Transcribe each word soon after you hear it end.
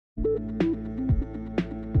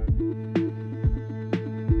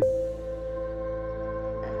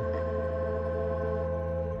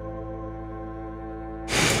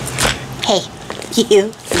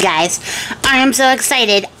You guys, I am so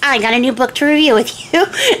excited. I got a new book to review with you,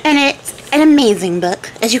 and it's an amazing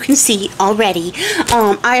book, as you can see already.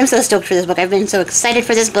 I am so stoked for this book. I've been so excited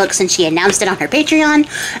for this book since she announced it on her Patreon,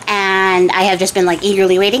 and I have just been like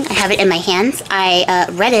eagerly waiting. I have it in my hands. I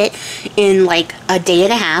read it in like a day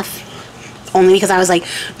and a half, only because I was like,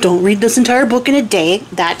 don't read this entire book in a day.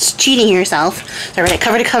 That's cheating yourself. So I read it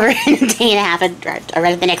cover to cover in a day and a half, and I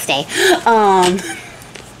read it the next day.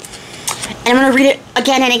 And I'm going to read it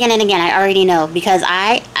again and again and again. I already know, because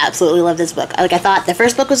I absolutely love this book. Like, I thought the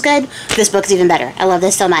first book was good. This book's even better. I love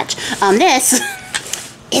this so much. This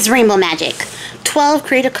is Rainbow Magic, 12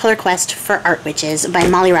 Creative Color Quest for Art Witches by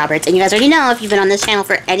Molly Roberts. And you guys already know, if you've been on this channel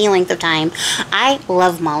for any length of time, I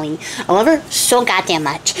love Molly. I love her so goddamn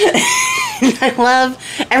much. I love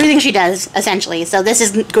everything she does, essentially. So this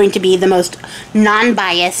is going to be the most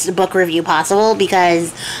non-biased book review possible,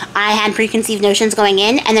 because I had preconceived notions going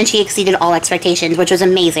in, and then she exceeded all expectations, which was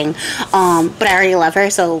amazing. But I already love her,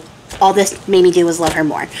 so all this made me do was love her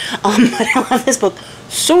more. But I love this book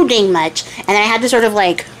so dang much, and I had to sort of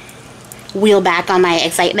like wheel back on my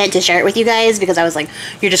excitement to share it with you guys, because I was like,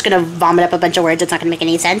 you're just gonna vomit up a bunch of words. It's not gonna make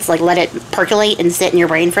any sense. Like, let it percolate and sit in your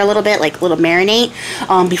brain for a little bit, like a little marinate,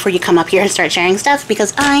 before you come up here and start sharing stuff,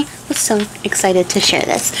 because I was so excited to share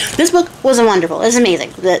this. This book was wonderful. It was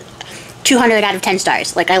amazing. The 200 out of 10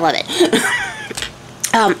 stars. Like, I love it.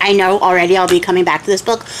 I know already I'll be coming back to this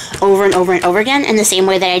book over and over and over again, in the same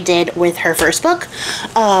way that I did with her first book.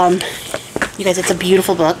 You guys, it's a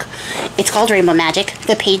beautiful book. It's called Rainbow Magic.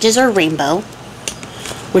 The pages are rainbow,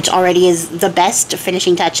 which already is the best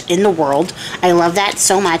finishing touch in the world. I love that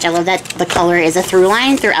so much. I love that the color is a through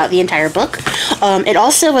line throughout the entire book. It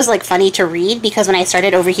also was like funny to read, because when I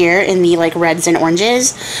started over here in the like reds and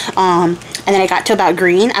oranges, and then I got to about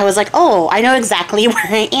green, I was like, oh, I know exactly where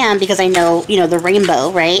I am, because I know, you know, the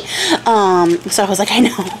rainbow, right? So I was like, I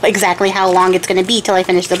know exactly how long it's going to be till I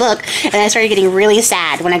finish the book. And I started getting really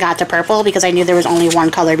sad when I got to purple, because I knew there was only one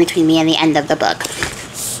color between me and the end of the book.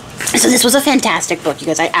 So this was a fantastic book, you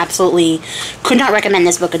guys. I absolutely could not recommend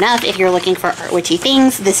this book enough. If you're looking for art witchy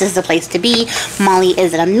things, this is the place to be. Molly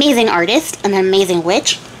is an amazing artist, an amazing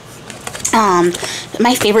witch.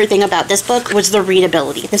 My favorite thing about this book was the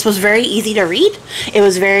readability. This was very easy to read. It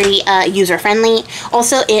was very user-friendly.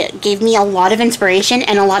 Also, it gave me a lot of inspiration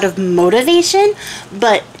and a lot of motivation,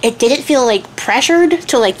 but it didn't feel like pressured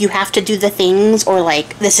to like, you have to do the things, or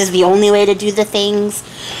like, this is the only way to do the things.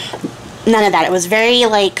 None of that. It was very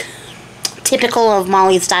like typical of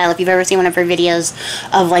Molly's style. If you've ever seen one of her videos,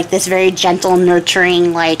 of like this very gentle,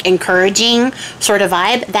 nurturing, like encouraging sort of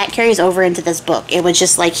vibe, that carries over into this book. It was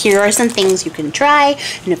just like, here are some things you can try,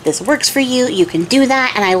 and if this works for you, you can do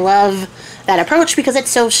that. And I love that approach, because it's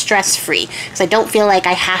so stress-free, because I don't feel like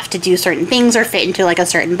I have to do certain things or fit into like a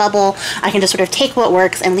certain bubble. I can just sort of take what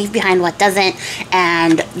works and leave behind what doesn't,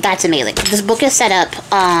 and that's amazing. This book is set up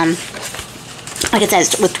like it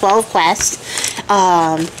says, with 12 quests,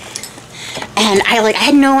 and I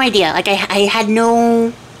had no idea. Like, I had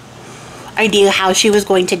no idea how she was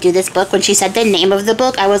going to do this book. When she said the name of the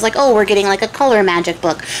book, I was like, oh, we're getting like a color magic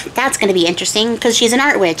book. That's going to be interesting, because she's an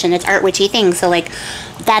art witch, and it's art witchy things, so like,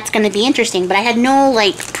 that's going to be interesting. But I had no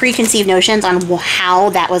like preconceived notions on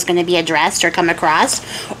how that was going to be addressed or come across,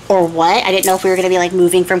 or what. I didn't know if we were going to be like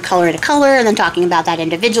moving from color to color and then talking about that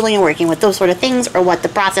individually and working with those sort of things, or what the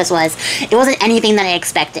process was. It wasn't anything that I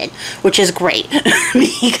expected, which is great,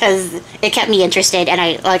 because it kept me interested, and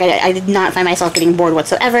I did not find myself getting bored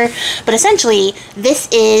whatsoever. But essentially, this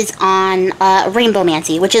is on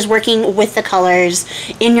Rainbowmancy, which is working with the colors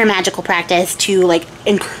in your magical practice to like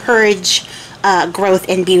encourage growth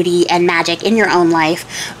and beauty and magic in your own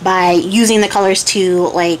life, by using the colors to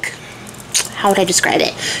like, how would I describe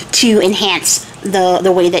it, to enhance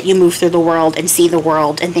the way that you move through the world and see the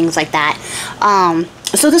world and things like that.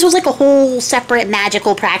 So this was like a whole separate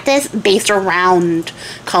magical practice based around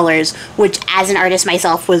colors, which as an artist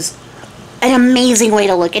myself was an amazing way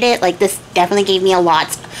to look at it. Like, this definitely gave me a lot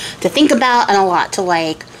to think about, and a lot to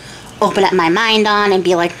like open up my mind on, and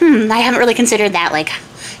be like, I haven't really considered that. Like,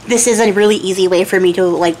 this is a really easy way for me to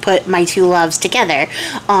like put my two loves together,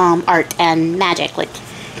 art and magic, like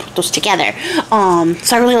put those together.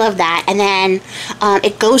 So I really love that. And then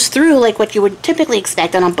it goes through like what you would typically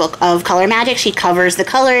expect on a book of color magic. She covers the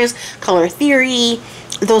colors, color theory,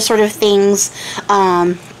 those sort of things.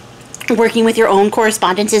 Working with your own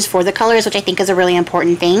correspondences for the colors, which I think is a really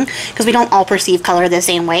important thing, because we don't all perceive color the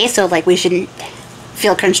same way. So like, we shouldn't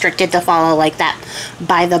feel constricted to follow like that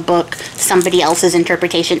by the book somebody else's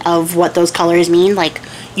interpretation of what those colors mean, like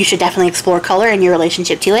you should definitely explore color and your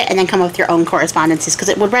relationship to it and then come up with your own correspondences because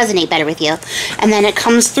it would resonate better with you. And then it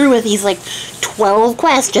comes through with these like 12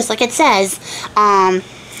 quests just like it says, and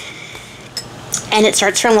it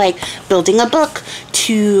starts from like building a book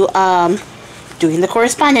to doing the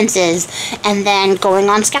correspondences, and then going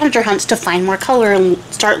on scavenger hunts to find more color and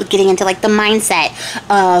start getting into like the mindset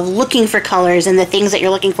of looking for colors and the things that you're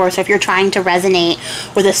looking for. So if you're trying to resonate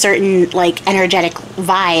with a certain like energetic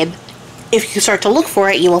vibe, if you start to look for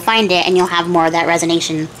it, you will find it and you'll have more of that resonance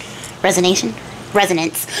in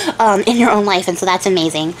your own life. And so that's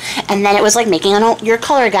amazing. And then it was like making your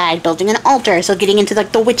color guide, building an altar, so getting into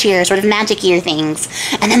like the witchier sort of magic-ier things.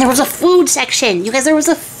 And then there was a food section, you guys. There was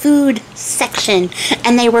a food section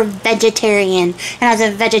and they were vegetarian, and as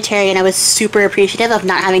a vegetarian I was super appreciative of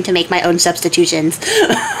not having to make my own substitutions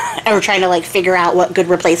or trying to like figure out what good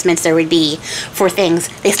replacements there would be for things.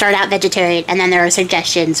 They start out vegetarian and then there are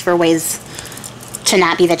suggestions for ways to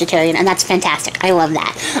not be vegetarian, and that's fantastic. I love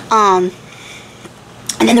that.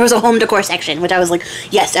 And then there was a home decor section, which I was like,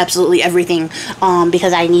 yes, absolutely everything,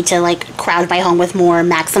 because I need to like crowd my home with more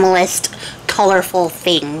maximalist, colorful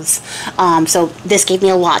things. So this gave me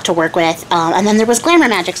a lot to work with. And then there was glamour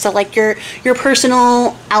magic, so like your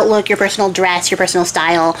personal outlook, your personal dress, your personal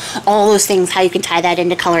style, all those things, how you can tie that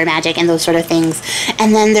into color magic and those sort of things.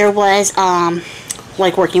 And then there was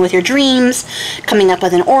like working with your dreams, coming up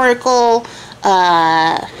with an oracle,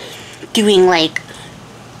 doing like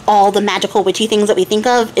all the magical witchy things that we think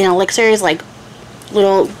of in elixirs, like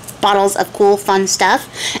little bottles of cool fun stuff,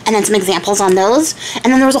 and then some examples on those. And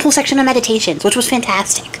then there was a whole section of meditations, which was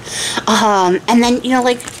fantastic. And then, you know,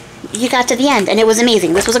 like you got to the end and it was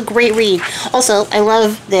amazing. This was a great read. Also, I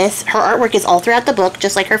love this. Her artwork is all throughout the book,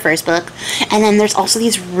 just like her first book. And then there's also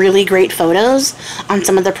these really great photos on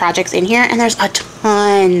some of the projects in here, and there's a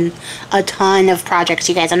ton of projects,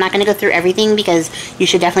 you guys. I'm not going to go through everything because you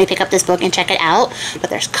should definitely pick up this book and check it out.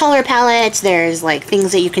 But there's color palettes, there's like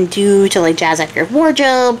things that you can do to like jazz up your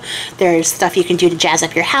wardrobe, there's stuff you can do to jazz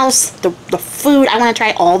up your house, the food. I want to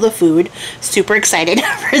try all the food. Super excited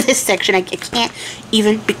for this section. I can't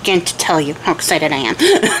even begin to tell you how excited I am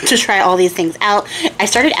to try all these things out. I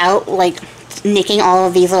started out like nicking all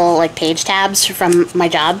of these little like page tabs from my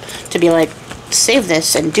job to be like, save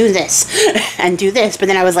this and do this and do this, but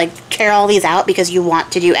then I was like, tear all these out because you want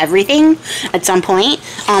to do everything at some point.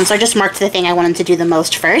 So I just marked the thing I wanted to do the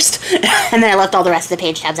most first, and then I left all the rest of the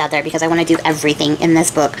page tabs out there because I want to do everything in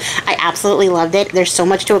this book. I absolutely loved it. There's so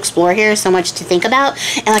much to explore here, so much to think about,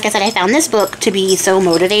 and like I said, I found this book to be so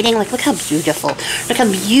motivating. Like, look how beautiful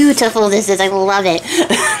this is. I love it.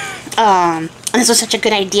 And this was such a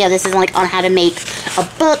good idea. This is like on how to make a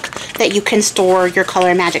book that you can store your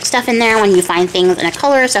color magic stuff in there. When you find things in a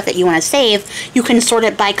color, stuff that you want to save, you can sort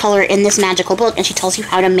it by color in this magical book, and she tells you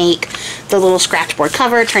how to make the little scratchboard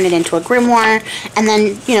cover, turn it into a grimoire, and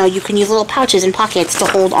then, you know, you can use little pouches and pockets to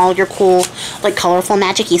hold all your cool, like, colorful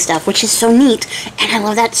magic-y stuff, which is so neat, and I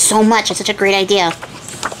love that so much. It's such a great idea.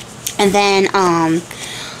 And then,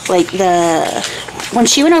 like, when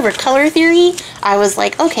she went over color theory, I was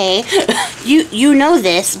like, okay, you know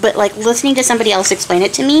this, but like listening to somebody else explain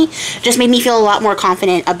it to me just made me feel a lot more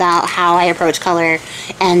confident about how I approach color,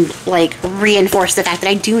 and like reinforce the fact that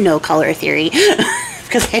I do know color theory.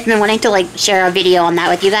 Because I've been wanting to like share a video on that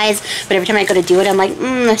with you guys, but every time I go to do it, I'm like,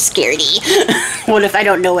 scaredy. What if I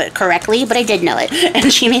don't know it correctly? But I did know it,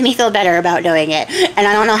 and she made me feel better about knowing it. And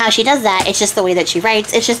I don't know how she does that. It's just the way that she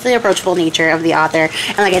writes. It's just the approachable nature of the author.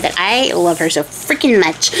 And like I said, I love her so freaking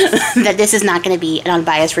much that this is not going to be an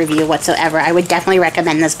unbiased review whatsoever. I would definitely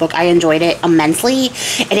recommend this book. I enjoyed it immensely,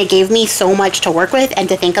 and it gave me so much to work with and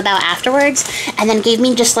to think about afterwards, and then gave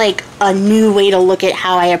me just like a new way to look at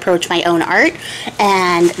how I approach my own art, and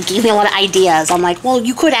gave me a lot of ideas. I'm like, well,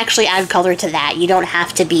 you could actually add color to that. You don't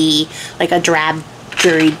have to be like a drab,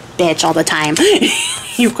 dreary bitch all the time.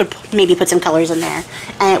 You could maybe put some colors in there,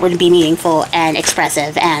 and it would be meaningful and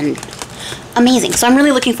expressive and amazing. So I'm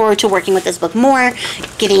really looking forward to working with this book more,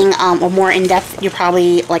 getting a more in-depth. You're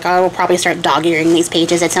probably, like, I will probably start dog-earing these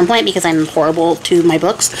pages at some point because I'm horrible to my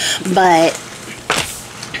books, but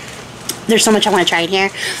there's so much I want to try in here,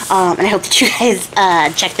 and I hope that you guys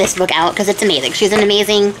check this book out because it's amazing. She's an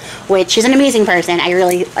amazing witch. She's an amazing person. I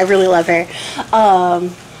really love her.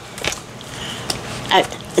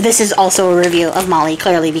 This is also a review of Molly,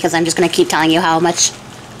 clearly, because I'm just going to keep telling you how much,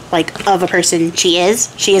 like, of a person she is.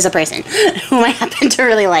 She is a person whom I happen to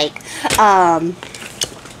really like.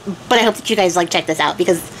 But I hope that you guys, like, check this out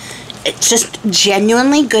because it's just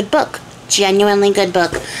genuinely good book. Genuinely good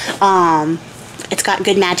book. It's got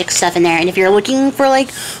good magic stuff in there, and if you're looking for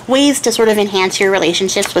like ways to sort of enhance your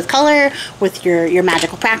relationships with color, with your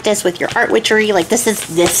magical practice, with your art witchery, like this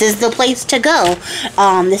is the place to go.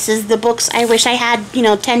 This is the books I wish I had, you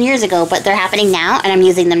know, 10 years ago, but they're happening now, and I'm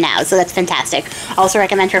using them now, so that's fantastic. I also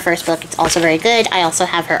recommend her first book. It's also very good. I also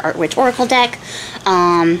have her Art Witch Oracle deck.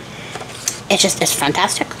 It's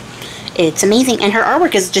fantastic. It's amazing, and her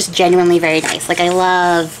artwork is just genuinely very nice. Like, I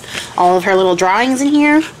love all of her little drawings in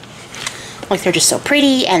here. Like, they're just so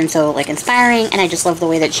pretty and so, like, inspiring, and I just love the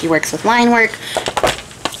way that she works with line work.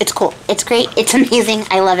 It's cool. It's great. It's amazing.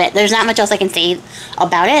 I love it. There's not much else I can say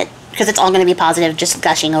about it, because it's all going to be positive, just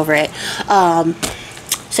gushing over it.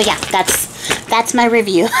 So yeah, that's my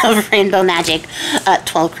review of Rainbow Magic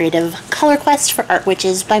 12 Creative Color Quest for Art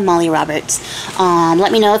Witches by Molly Roberts.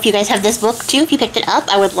 Let me know if you guys have this book too, if you picked it up.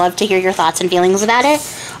 I would love to hear your thoughts and feelings about it.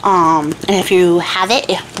 And if you have it,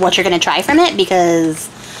 what you're going to try from it, because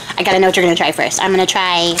I gotta know what you're going to try first. I'm going to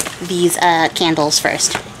try these candles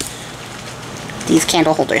first. These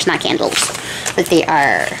candle holders, not candles, but they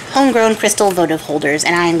are homegrown crystal votive holders,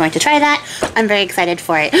 and I am going to try that. I'm very excited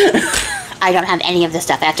for it. I don't have any of this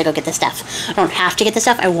stuff. I have to go get the stuff. I don't have to get the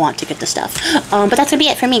stuff. I want to get the stuff. But that's going to be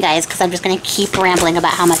it for me, guys, because I'm just going to keep rambling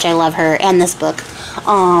about how much I love her and this book.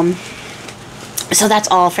 So that's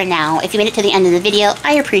all for now. If you made it to the end of the video,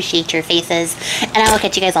 I appreciate your faces, and I will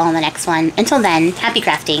catch you guys all in the next one. Until then, happy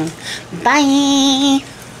crafting.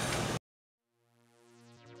 Bye!